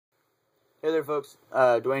Hey there folks,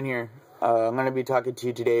 Dwayne here. I'm going to be talking to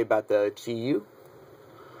you today about the Qi.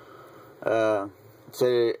 It's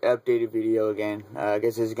an updated video again. I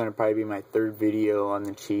guess this is going to probably be my third video on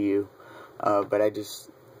the Qi. But it's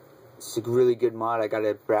a really good mod. I got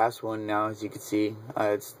a brass one now, as you can see.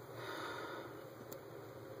 I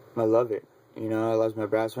love it. You know, I love my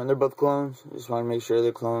brass one. They're both clones. Just want to make sure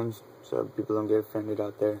they're clones so people don't get offended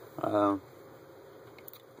out there.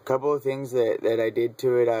 Couple of things that I did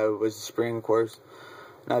to it was the spring, of course.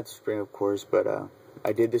 Not the spring, of course, but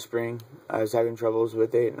I did the spring. I was having troubles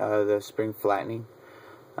with it, the spring flattening.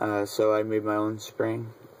 So I made my own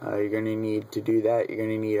spring. You're going to need to do that. You're going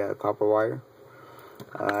to need a copper wire.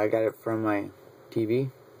 I got it from my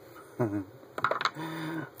TV. And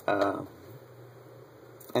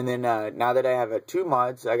then now that I have two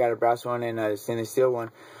mods, I got a brass one and a stainless steel one,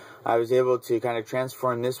 I was able to kind of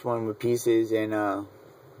transform this one with pieces and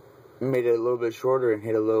made it a little bit shorter and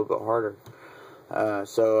hit a little bit harder.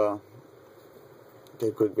 Take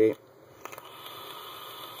a quick bait.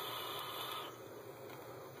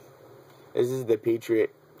 This is the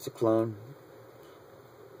Patriot. It's a clone.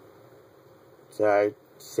 So I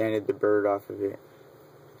sanded the bird off of it.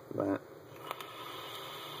 But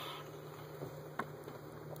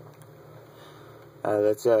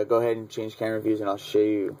let's go ahead and change camera views and I'll show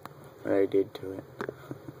you what I did to it.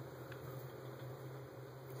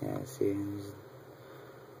 Yeah, see,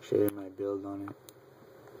 show you my build on it.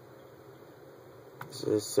 This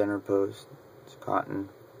is center post. It's cotton.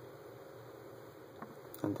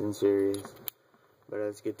 Something serious. But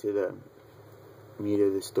let's get to the meat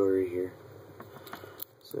of the story here.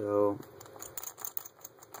 So,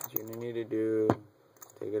 what you're going to need to do,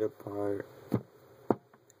 take it apart.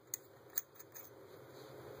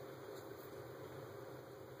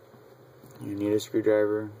 You need a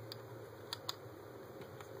screwdriver.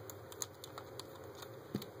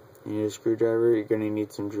 You need a screwdriver. You're going to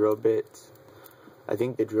need some drill bits. I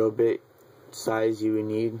think the drill bit size you would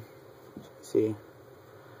need, see,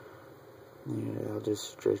 yeah, I'll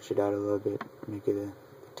just stretch it out a little bit, make it the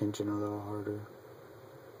tension a little harder.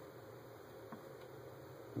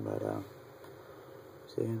 But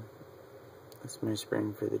see, that's my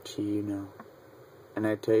spring for the Qi now. And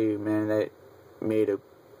I tell you, man, that made a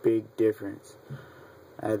big difference.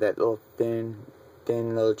 I had that little thin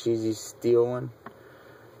little cheesy steel one.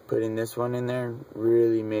 Putting this one in there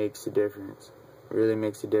really makes a difference. Really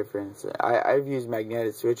makes a difference. I've used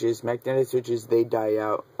magnetic switches. Magnetic switches, they die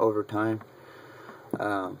out over time.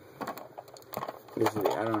 I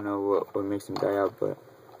don't know what makes them die out, but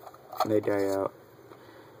they die out.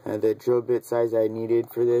 The drill bit size I needed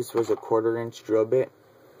for this was a 1/4 inch drill bit.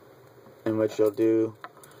 And what you'll do,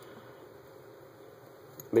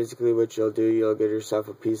 basically what you'll do, you'll get yourself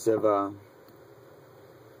a piece of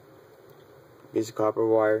copper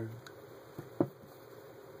wire.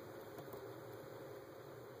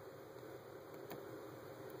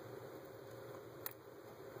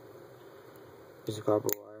 Piece of copper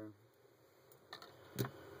wire.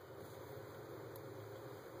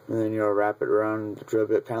 And then you'll wrap it around the drill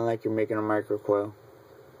bit, kind of like you're making a microcoil.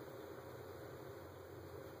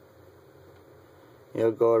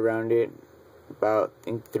 You'll go around it about, I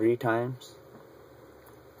think, 3 times.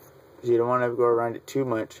 Because you don't want to go around it too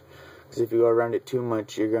much. Because if you go around it too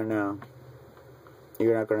much, you're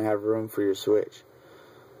not gonna have room for your switch.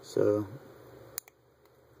 So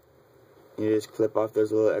you just clip off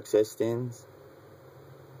those little excess ends,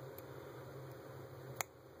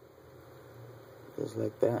 just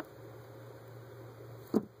like that.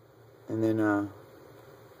 And then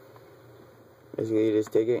basically you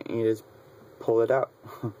just take it and you just pull it out.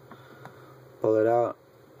 Pull it out,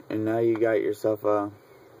 and now you got yourself a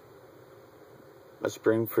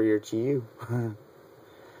spring for your Qi.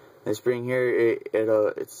 The spring here,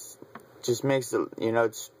 it's just makes it, you know,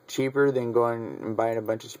 it's cheaper than going and buying a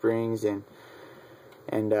bunch of springs, and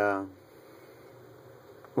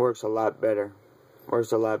works a lot better.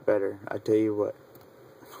 Works a lot better, I tell you what.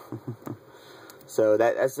 So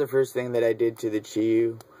that's the first thing that I did to the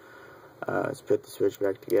Qi. Let's put the switch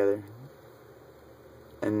back together.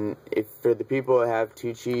 And if for the people that have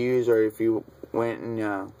 2 Qis, or if you went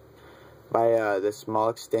and buy the small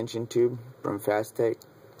extension tube from Fastech.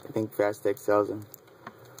 I think Fastech sells them.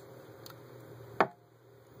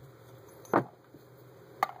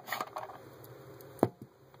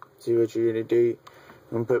 See what you're going to do.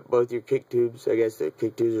 You're going to put both your kick tubes. I guess the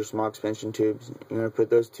kick tubes are small expansion tubes. You're going to put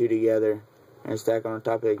those two together and stack on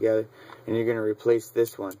top of it together. And you're going to replace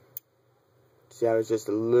this one. See how it's just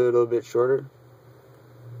a little bit shorter?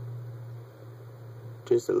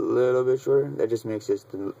 Just a little bit shorter. That just makes it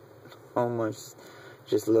almost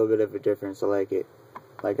just a little bit of a difference. I like it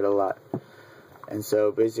a lot. And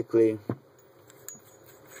so basically,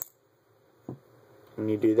 when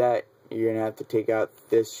you do that, you're going to have to take out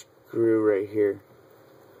this screw right here.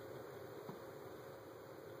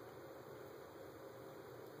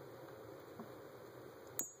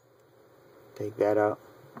 Take that out.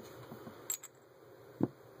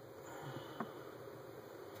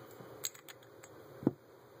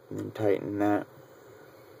 And then tighten that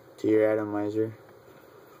to your atomizer.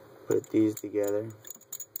 Put these together.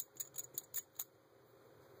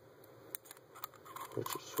 Put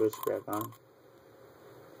your switch back on.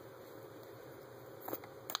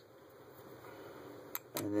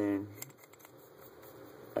 And then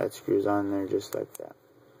that screws on there just like that.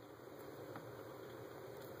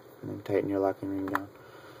 And then tighten your locking ring down.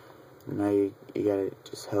 Now you got it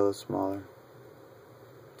just hella smaller.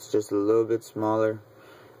 It's just a little bit smaller,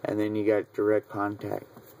 and then you got direct contact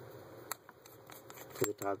to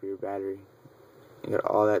the top of your battery. You got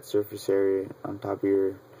all that surface area on top of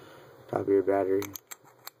your battery.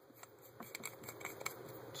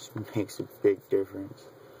 Just makes a big difference.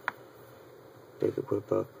 Take a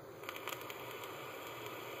whip up.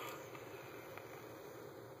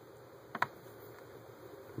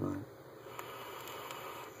 Come on.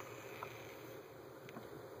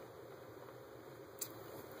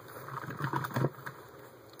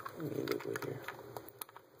 Let me look right here.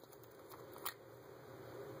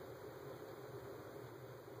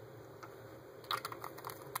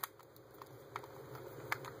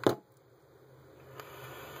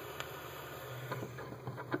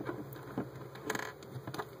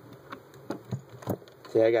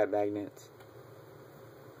 See, I got magnets.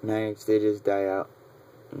 Magnets, they just die out.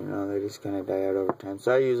 You know, they just kind of die out over time.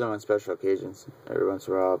 So I use them on special occasions. Every once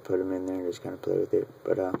in a while I'll put them in there and just kind of play with it.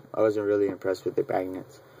 But I wasn't really impressed with the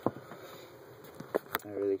magnets. I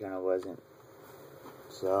really kind of wasn't.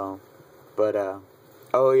 So, but,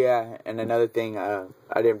 oh yeah, and another thing, I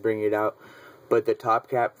didn't bring it out, but the top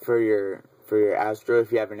cap for your Astro,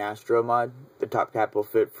 if you have an Astro mod, the top cap will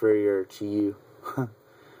fit for your Chi-Yu.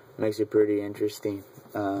 Makes it pretty interesting.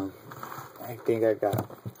 I think I got...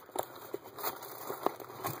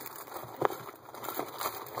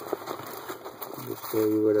 Just show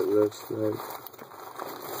you what it looks like.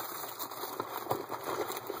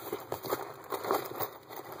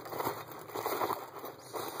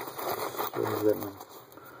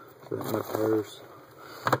 Let my purse.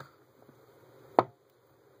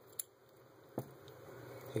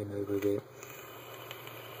 Take another look at it.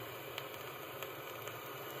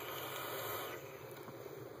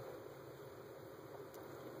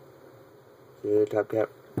 See the top cap?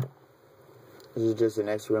 This is just an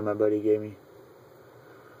extra one my buddy gave me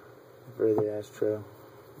for the Astro.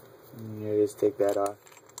 And you just take that off.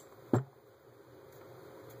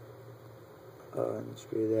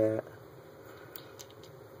 Unscrew that.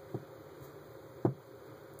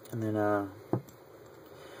 And then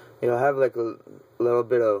you'll have like a little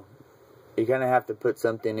bit of, you kind of have to put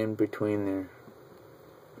something in between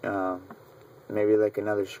there. Maybe like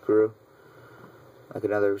another screw. Like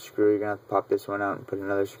another screw, you're gonna have to pop this one out and put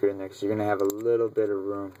another screw in there, because you're gonna have a little bit of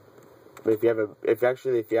room. But if you have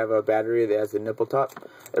a battery that has a nipple top,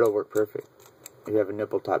 it'll work perfect. If you have a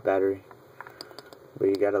nipple top battery, but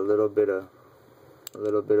you got a little bit of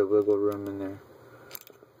wiggle room in there.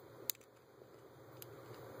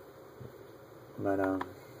 But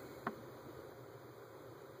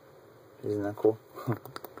isn't that cool?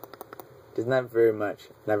 It's not very much,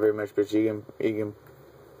 but you can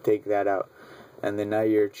take that out. And then now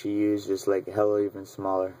your Chi-Yu is just like hella even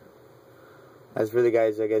smaller. As for the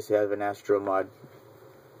guys, I guess, who have an Astro mod,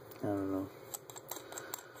 I don't know.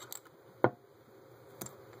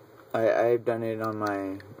 I've done it on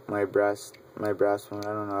my brass one.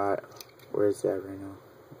 I don't know where it's at right now.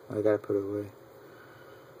 I gotta put it away.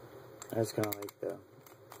 That's kind of like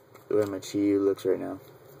the way my Chi-Yu looks right now.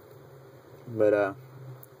 But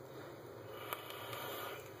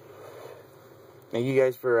thank you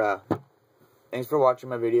guys for thanks for watching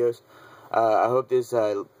my videos. I hope this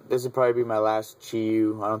will probably be my last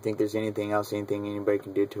Chi-Yu. I don't think there's anything anybody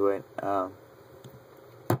can do to it.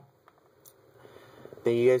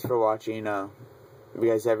 Thank you guys for watching. If you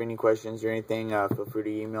guys have any questions or anything, feel free to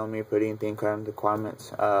email me, put anything in the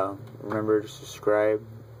comments. Remember to subscribe,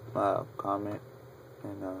 comment,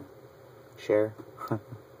 and share.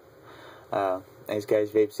 Thanks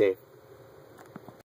guys, vape safe.